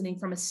be listening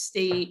from a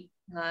state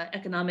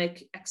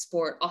economic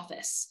export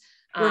office.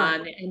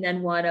 Right. And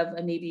then one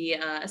of maybe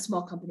a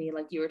small company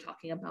like you were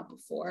talking about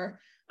before.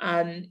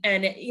 And,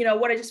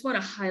 what I just want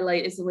to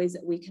highlight is the ways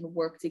that we can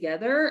work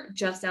together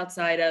just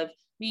outside of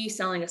me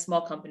selling a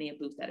small company a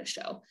booth at a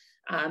show.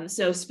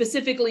 So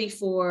specifically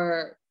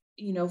for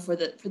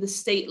the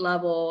state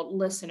level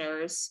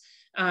listeners,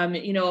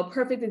 a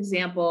perfect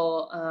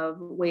example of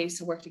ways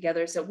to work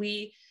together is that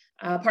we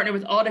partner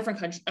with all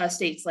different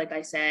states, like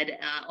I said,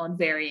 on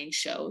varying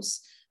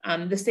shows.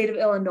 The state of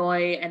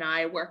Illinois and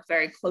I work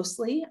very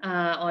closely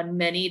on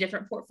many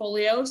different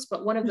portfolios,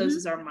 but one of those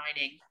is our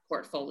mining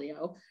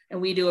portfolio.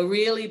 And we do a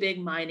really big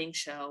mining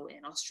show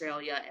in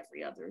Australia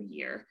every other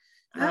year.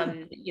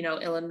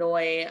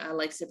 Illinois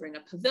likes to bring a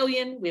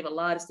pavilion. We have a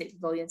lot of state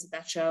pavilions at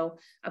that show,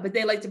 but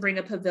they like to bring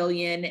a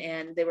pavilion,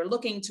 and they were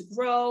looking to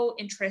grow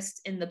interest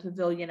in the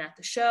pavilion at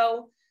the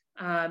show,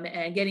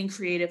 and getting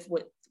creative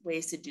with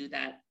ways to do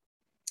that.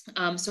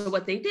 So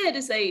what they did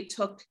is they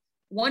took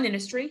one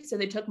industry, so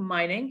they took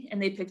mining,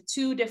 and they picked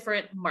two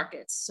different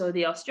markets. So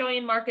the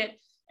Australian market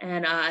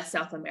and a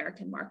South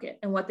American market.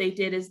 And what they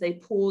did is they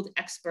pooled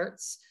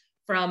experts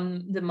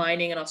from the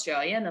mining in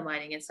Australia and the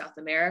mining in South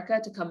America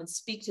to come and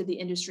speak to the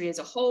industry as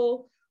a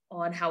whole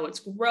on how it's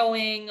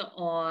growing,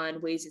 on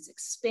ways it's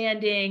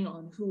expanding,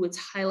 on who it's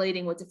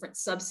highlighting, what different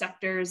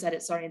subsectors that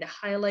it's starting to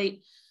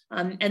highlight.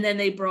 And then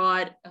they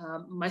brought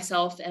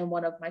myself and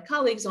one of my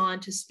colleagues on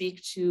to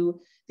speak to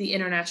the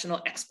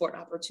international export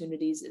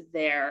opportunities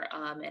there,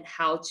 and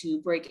how to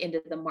break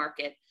into the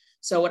market.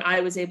 So what I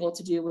was able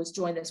to do was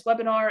join this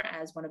webinar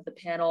as one of the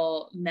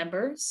panel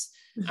members,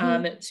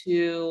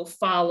 to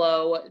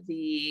follow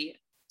the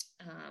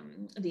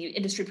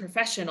industry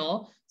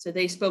professional. So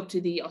they spoke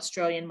to the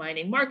Australian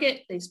mining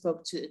market. They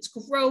spoke to its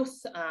growth,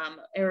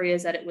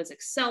 areas that it was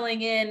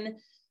excelling in,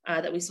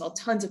 that we saw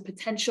tons of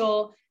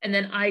potential. And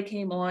then I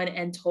came on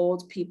and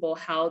told people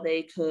how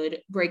they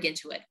could break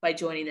into it by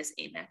joining this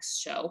AMEX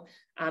show.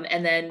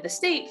 And then the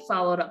state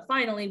followed up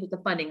finally with the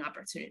funding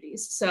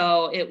opportunities.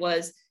 So it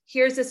was,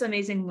 here's this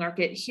amazing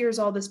market, here's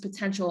all this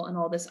potential and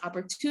all this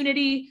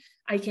opportunity.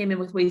 I came in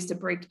with ways to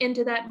break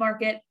into that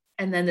market,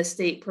 and then the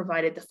state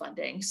provided the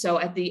funding. So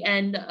at the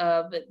end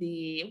of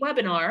the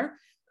webinar,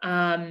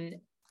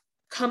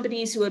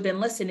 companies who had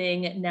been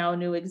listening now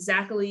knew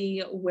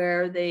exactly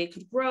where they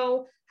could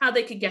grow, how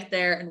they could get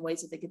there, and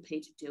ways that they could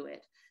pay to do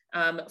it.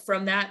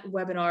 From that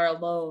webinar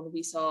alone,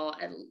 we saw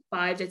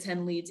 5 to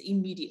 10 leads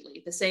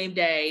immediately, the same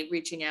day,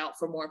 reaching out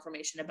for more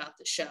information about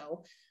the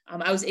show.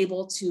 I was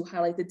able to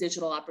highlight the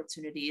digital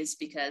opportunities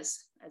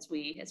because, as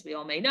we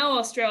all may know,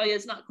 Australia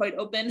is not quite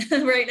open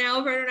right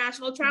now for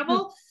international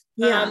travel.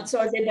 So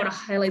I was able to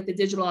highlight the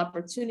digital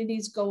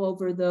opportunities, go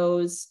over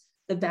those,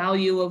 the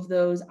value of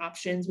those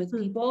options with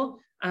people.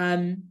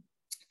 And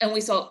we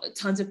saw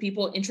tons of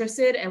people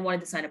interested and wanted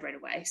to sign up right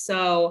away.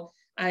 So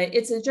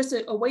it's just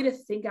a way to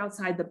think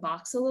outside the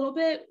box a little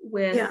bit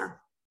with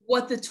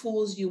what the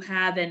tools you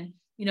have, and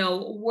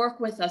work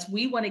with us.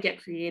 We want to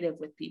get creative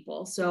with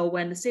people. So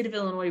when the state of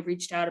Illinois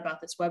reached out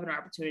about this webinar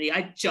opportunity,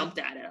 I jumped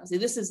at it. I was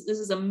like, this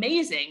is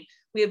amazing.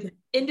 We have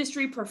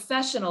industry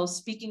professionals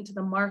speaking to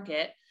the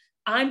market.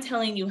 I'm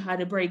telling you how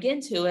to break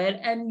into it,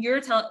 and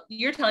you're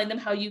telling them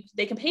how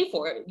they can pay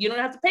for it. You don't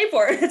have to pay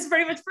for it. It's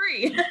pretty much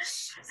free.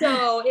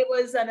 So it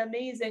was an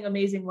amazing,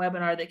 amazing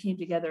webinar that came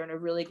together in a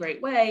really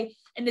great way.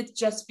 And it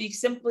just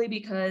speaks simply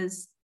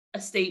because a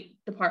state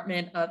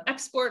department of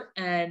export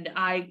and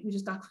we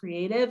just got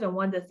creative and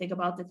wanted to think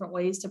about different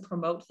ways to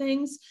promote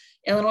things.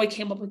 Illinois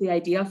came up with the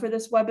idea for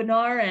this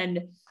webinar,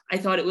 and I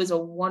thought it was a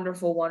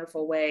wonderful,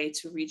 wonderful way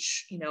to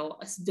reach,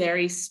 a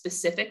very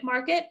specific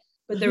market.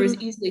 But there was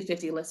easily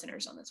 50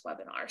 listeners on this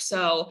webinar.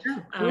 So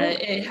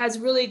it has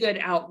really good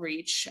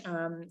outreach.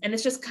 And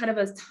it's just kind of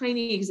a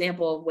tiny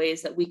example of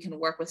ways that we can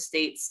work with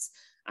states,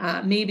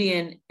 maybe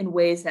in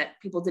ways that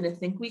people didn't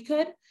think we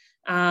could.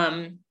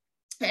 And,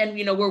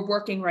 we're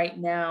working right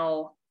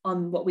now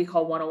on what we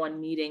call one-on-one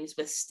meetings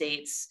with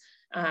states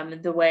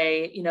the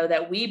way,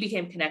 that we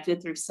became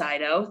connected through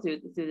SIDO,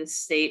 through the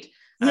state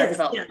Yes,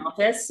 development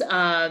office.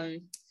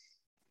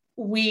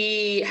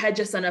 We had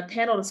just done a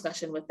panel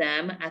discussion with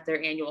them at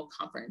their annual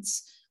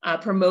conference,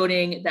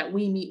 promoting that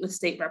we meet with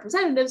state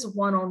representatives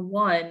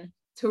one-on-one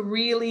to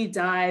really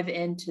dive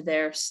into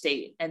their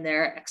state and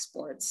their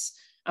exports.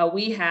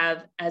 We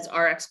have, as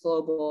RX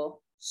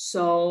Global,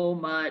 so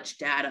much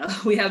data.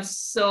 We have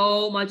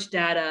so much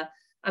data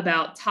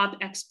about top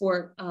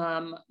export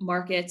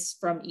markets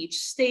from each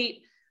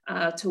state,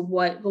 to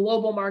what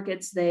global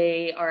markets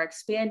they are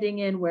expanding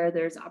in, where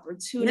there's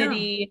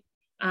opportunity.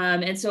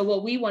 And so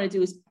what we want to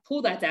do is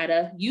pull that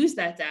data, use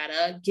that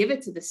data, give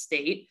it to the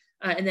state,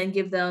 and then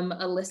give them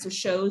a list of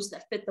shows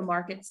that fit the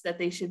markets that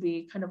they should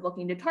be kind of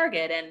looking to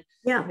target. And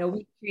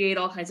we create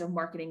all kinds of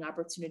marketing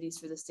opportunities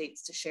for the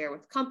states to share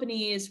with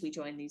companies. We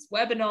join these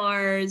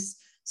webinars.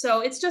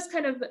 So it's just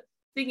kind of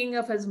thinking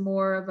of as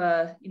more of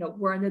a,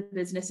 we're in the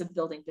business of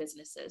building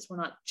businesses. We're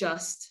not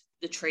just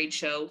the trade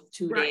show,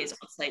 2 days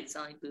on site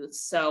selling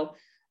booths. So,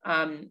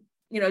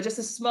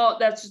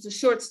 that's just a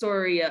short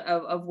story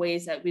of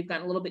ways that we've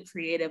gotten a little bit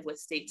creative with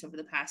states over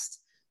the past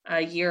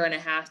year and a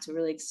half to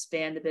really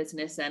expand the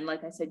business. And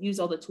like I said, use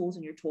all the tools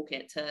in your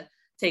toolkit to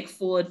take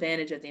full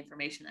advantage of the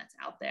information that's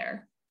out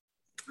there.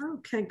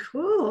 Okay,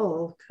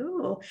 cool.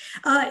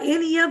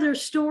 Any other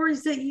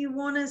stories that you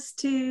want us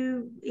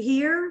to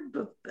hear?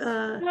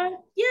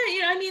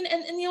 I mean,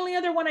 and the only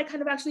other one I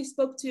kind of actually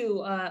spoke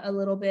to a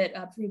little bit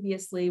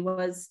previously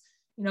was,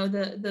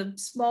 the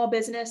small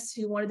business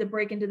who wanted to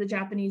break into the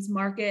Japanese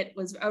market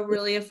was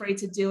really afraid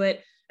to do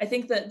it. I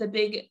think that the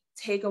big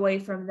takeaway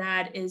from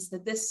that is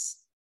that this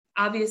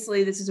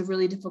is a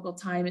really difficult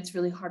time. It's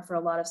really hard for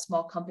a lot of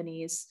small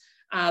companies.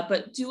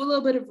 But do a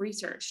little bit of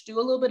research, do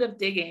a little bit of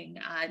digging.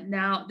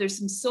 Now there's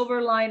some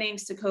silver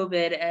linings to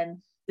COVID,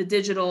 and the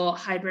digital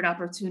hybrid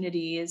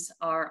opportunities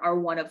are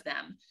one of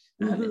them.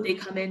 They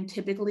come in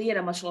typically at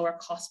a much lower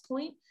cost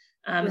point.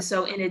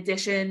 So in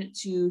addition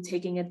to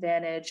taking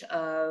advantage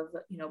of,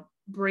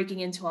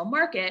 breaking into a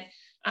market,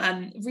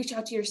 reach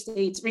out to your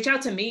states, reach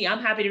out to me. I'm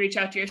happy to reach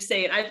out to your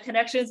state. I have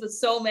connections with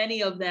so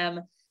many of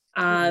them.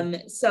 We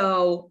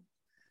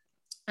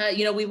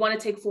want to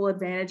take full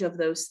advantage of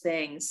those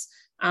things.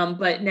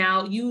 But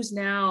use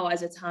now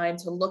as a time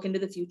to look into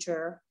the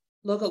future,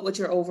 look at what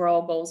your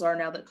overall goals are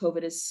now that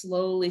COVID is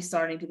slowly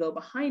starting to go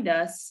behind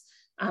us,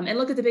 and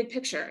look at the big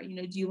picture.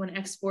 Do you want to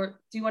export?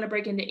 Do you want to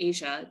break into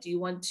Asia? Do you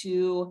want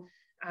to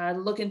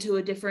look into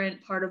a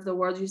different part of the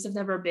world you just have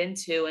never been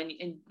to,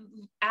 and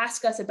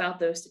ask us about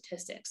those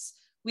statistics?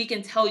 We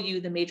can tell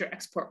you the major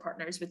export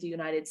partners with the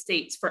United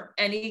States for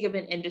any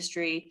given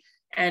industry,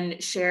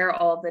 and share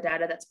all the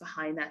data that's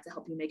behind that to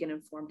help you make an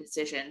informed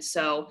decision.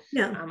 So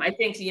I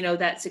think,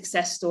 that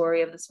success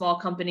story of the small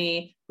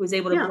company who was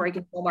able to break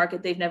into a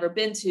market they've never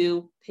been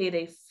to, paid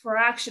a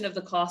fraction of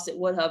the cost it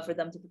would have for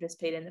them to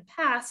participate in the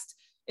past,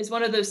 is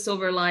one of those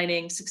silver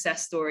lining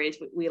success stories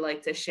we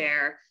like to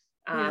share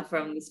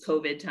from this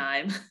COVID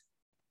time.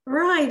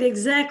 Right,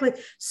 exactly.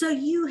 So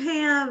you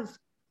have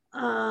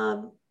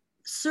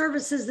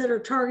services that are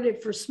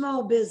targeted for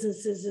small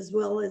businesses as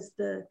well as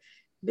the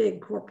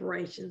big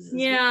corporations.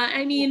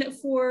 I mean,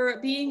 for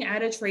being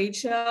at a trade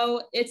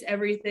show, it's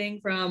everything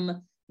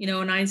from, a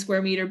 9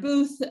 square meter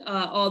booth,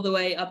 all the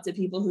way up to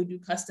people who do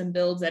custom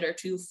builds that are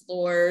 2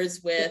 floors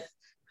with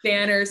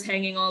banners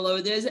hanging all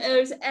over.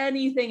 There's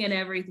anything and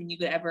everything you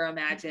could ever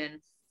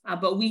imagine.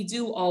 But we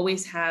do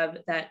always have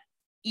that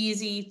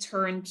easy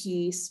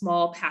turnkey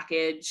small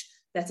package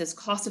that's as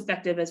cost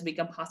effective as we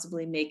can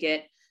possibly make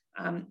it.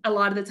 A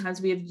lot of the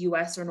times we have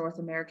US or North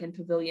American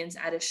pavilions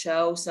at a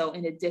show. So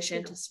in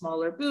addition to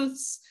smaller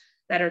booths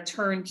that are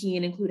turnkey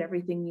and include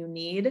everything you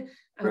need,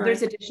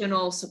 there's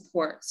additional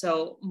support.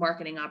 So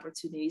marketing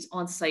opportunities,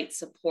 on-site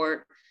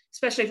support,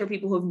 especially for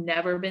people who've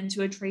never been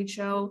to a trade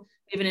show.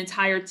 We have an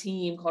entire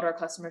team called our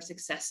customer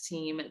success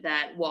team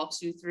that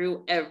walks you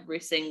through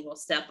every single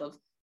step of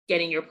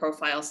getting your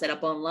profile set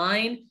up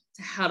online,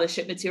 to how to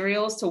ship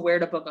materials, to where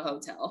to book a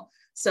hotel.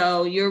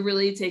 So you're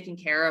really taken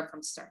care of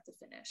from start to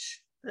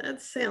finish.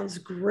 That sounds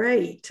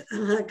great,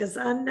 because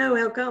I know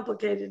how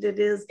complicated it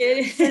is.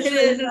 It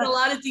is. There's a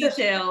lot of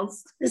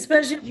details.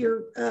 Especially if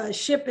you're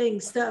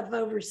shipping stuff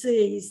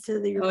overseas to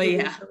the or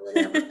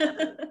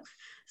whatever.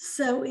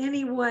 So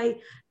anyway,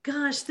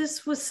 gosh,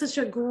 this was such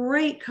a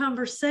great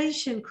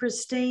conversation,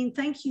 Christine.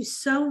 Thank you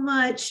so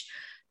much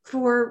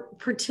for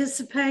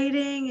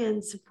participating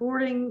and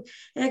supporting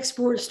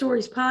Export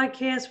Stories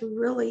podcast. We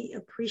really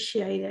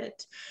appreciate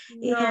it.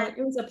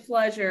 It was a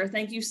pleasure.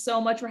 Thank you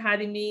so much for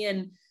having me.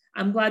 And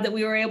I'm glad that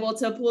we were able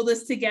to pull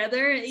this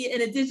together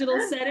in a digital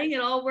setting.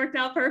 It all worked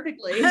out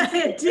perfectly.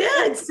 It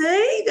did.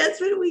 See, that's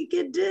what we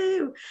could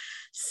do.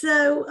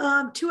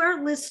 So to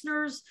our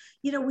listeners,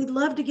 we'd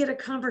love to get a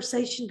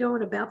conversation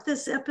going about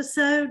this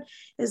episode,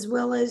 as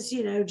well as,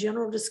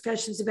 general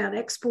discussions about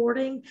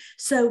exporting.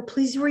 So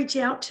please reach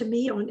out to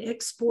me on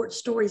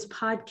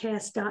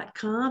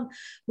exportstoriespodcast.com.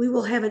 We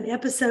will have an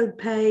episode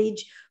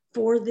page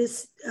for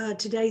this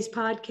today's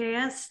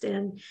podcast,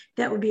 and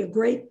that would be a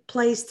great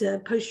place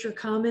to post your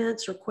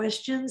comments or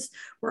questions.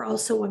 We're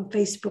also on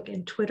Facebook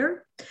and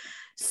Twitter.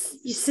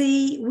 You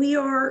see, we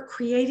are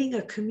creating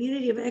a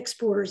community of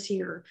exporters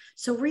here,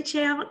 so reach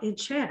out and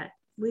chat.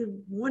 We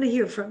want to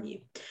hear from you.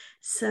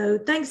 So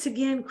thanks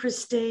again,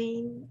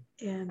 Christine,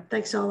 and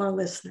thanks to all our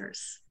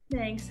listeners.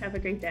 Thanks. Have a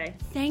great day.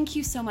 Thank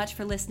you so much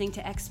for listening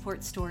to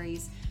Export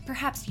Stories.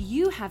 Perhaps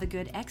you have a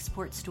good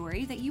export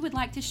story that you would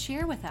like to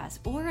share with us,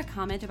 or a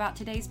comment about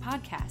today's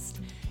podcast.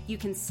 You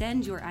can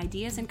send your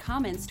ideas and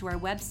comments to our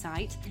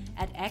website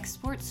at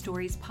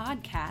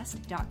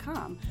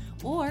exportstoriespodcast.com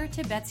or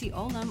to Betsy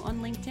Olam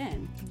on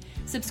LinkedIn.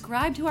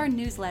 Subscribe to our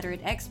newsletter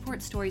at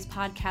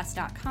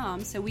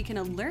exportstoriespodcast.com so we can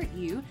alert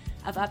you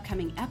of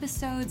upcoming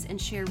episodes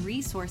and share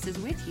resources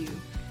with you.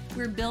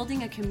 We're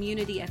building a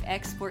community of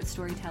export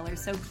storytellers,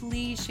 so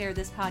please share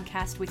this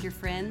podcast with your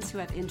friends who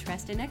have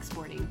interest in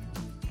exporting.